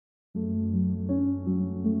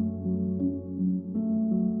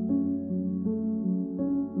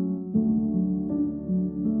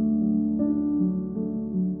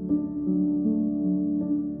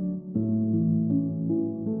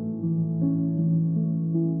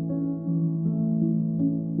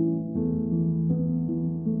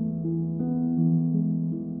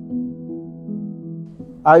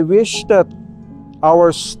I wish that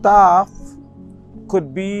our staff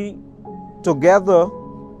could be together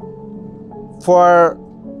for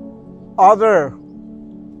other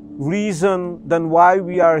reason than why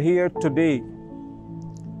we are here today.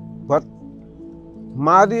 But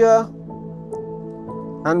Mahdia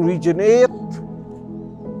and Region 8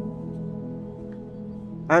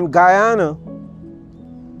 and Guyana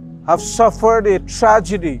have suffered a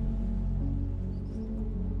tragedy,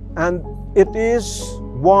 and it is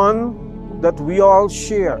one that we all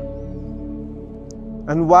share.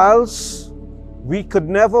 And whilst we could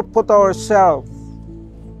never put ourselves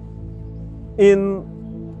in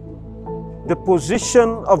the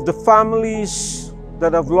position of the families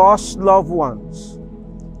that have lost loved ones,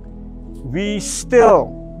 we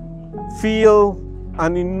still feel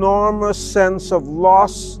an enormous sense of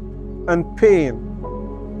loss and pain.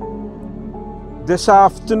 This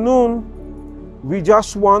afternoon, we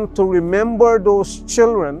just want to remember those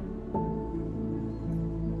children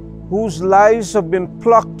whose lives have been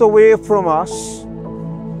plucked away from us.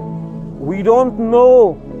 We don't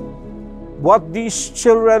know what these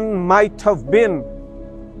children might have been.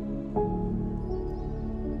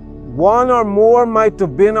 One or more might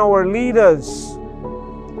have been our leaders,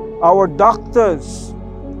 our doctors,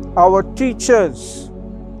 our teachers,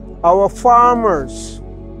 our farmers.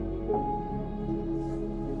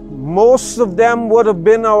 Most of them would have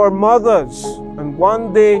been our mothers, and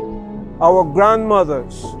one day our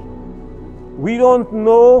grandmothers. We don't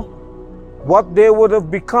know what they would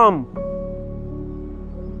have become.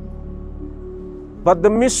 But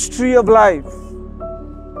the mystery of life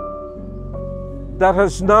that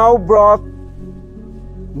has now brought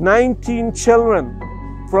 19 children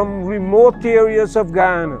from remote areas of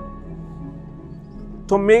Guyana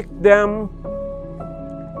to make them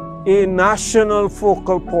a national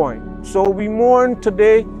focal point. So we mourn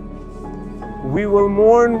today, we will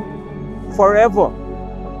mourn forever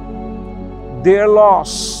their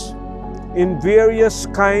loss in various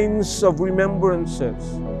kinds of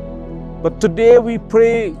remembrances. But today we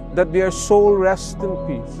pray that their soul rest in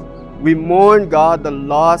peace. We mourn, God, the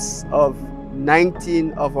loss of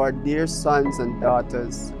 19 of our dear sons and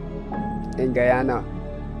daughters in Guyana.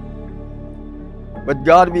 But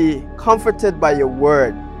God, we comforted by your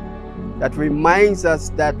word that reminds us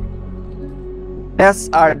that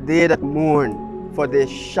blessed are they that mourn, for they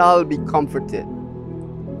shall be comforted.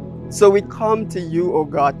 So we come to you, O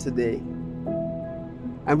God, today.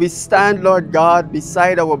 And we stand, Lord God,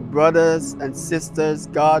 beside our brothers and sisters,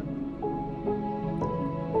 God,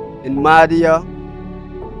 in Mahdia,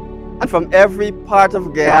 and from every part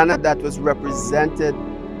of Guyana that was represented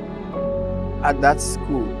at that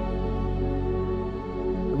school.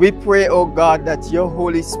 We pray, O God, that your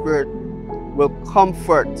Holy Spirit will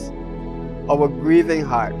comfort our grieving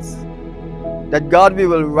hearts. That, God, we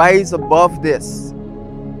will rise above this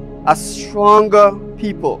as stronger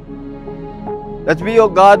people. That we, O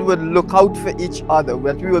God, would look out for each other.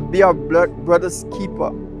 That we will be our brother's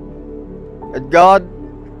keeper. That, God,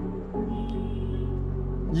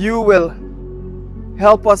 you will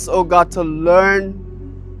help us, O God, to learn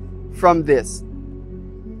from this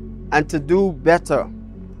and to do better.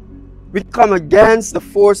 We come against the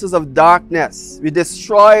forces of darkness. We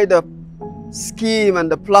destroy the scheme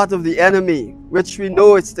and the plot of the enemy, which we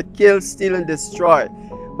know is to kill, steal, and destroy.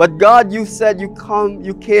 But God, you said you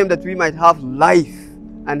came that we might have life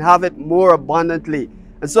and have it more abundantly.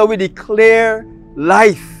 And so we declare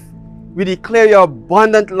life. We declare your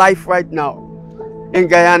abundant life right now in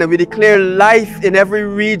Guyana. We declare life in every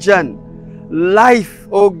region. Life,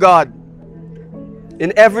 oh God,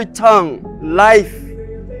 in every tongue. Life.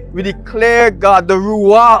 We declare, God, the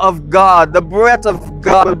ruah of God, the breath of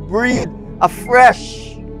God will breathe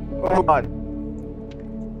afresh, oh God.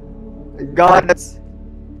 And God, that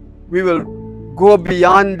we will go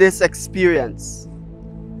beyond this experience.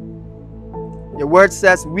 Your word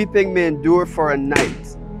says, weeping may endure for a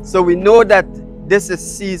night. So we know that this is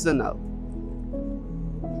seasonal.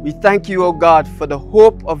 We thank you, oh God, for the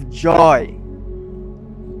hope of joy.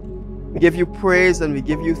 We give you praise and we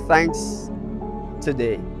give you thanks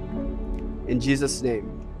today. In Jesus' name.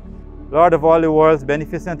 Lord of all the worlds,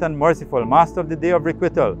 beneficent and merciful, Master of the day of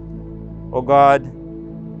requital, O God,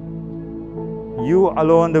 you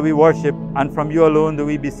alone do we worship, and from you alone do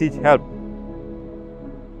we beseech help.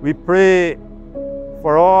 We pray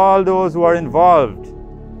for all those who are involved.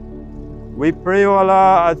 We pray, O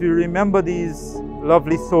Allah, as we remember these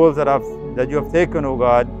lovely souls that you have taken, O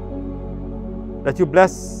God, that you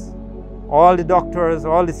bless all the doctors,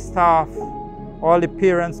 all the staff, all the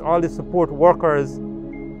parents, all the support workers.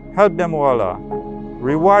 Help them, O Allah.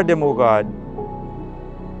 Reward them, O God.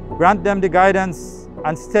 Grant them the guidance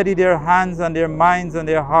and steady their hands and their minds and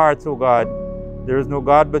their hearts, O God. There is no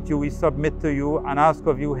God but you. We submit to you and ask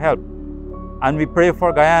of you help. And we pray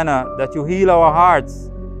for Guyana that you heal our hearts.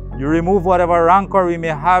 You remove whatever rancor we may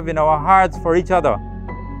have in our hearts for each other.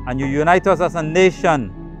 And you unite us as a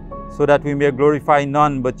nation so that we may glorify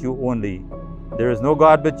none but you only. There is no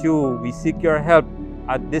God but you. We seek your help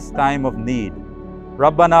at this time of need.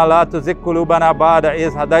 ربنا لا تزغ قلوبنا بعد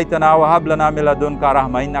إذ هديتنا وهب لنا من لدنك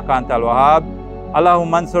رحمة إنك أنت الوهاب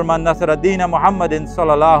اللهم انصر من نصر دين محمد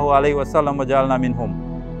صلى الله عليه وسلم وجعلنا منهم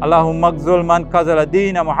اللهم اخذل من خذل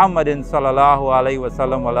دين محمد صلى الله عليه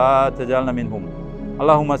وسلم ولا تجعلنا منهم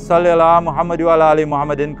اللهم صل على محمد وعلى آل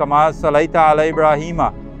محمد كما صليت على إبراهيم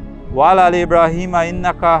وعلى آل إبراهيم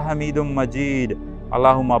إنك حميد مجيد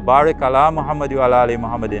اللهم بارك على محمد وعلى آل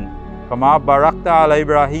محمد كما باركت على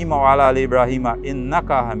إبراهيم وعلى آل إبراهيم إنك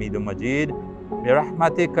حميد مجيد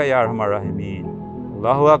برحمتك يا أرحم الراحمين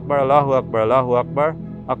الله أكبر الله أكبر الله أكبر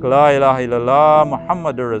لا إله إلا الله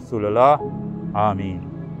محمد رسول الله آمين.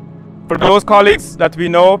 For those colleagues that we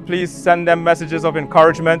know, please send them messages of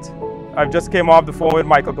encouragement. I've just came off the phone with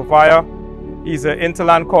Michael Kofaya. He's an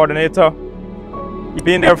Interland coordinator. He's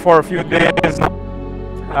been there for a few days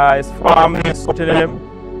now. His family is supporting him.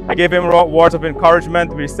 I gave him words of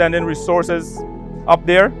encouragement. We're sending resources up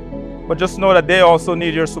there. But just know that they also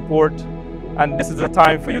need your support. And this is the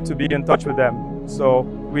time for you to be in touch with them. So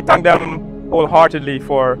we thank them wholeheartedly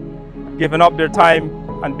for giving up their time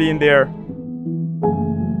and being there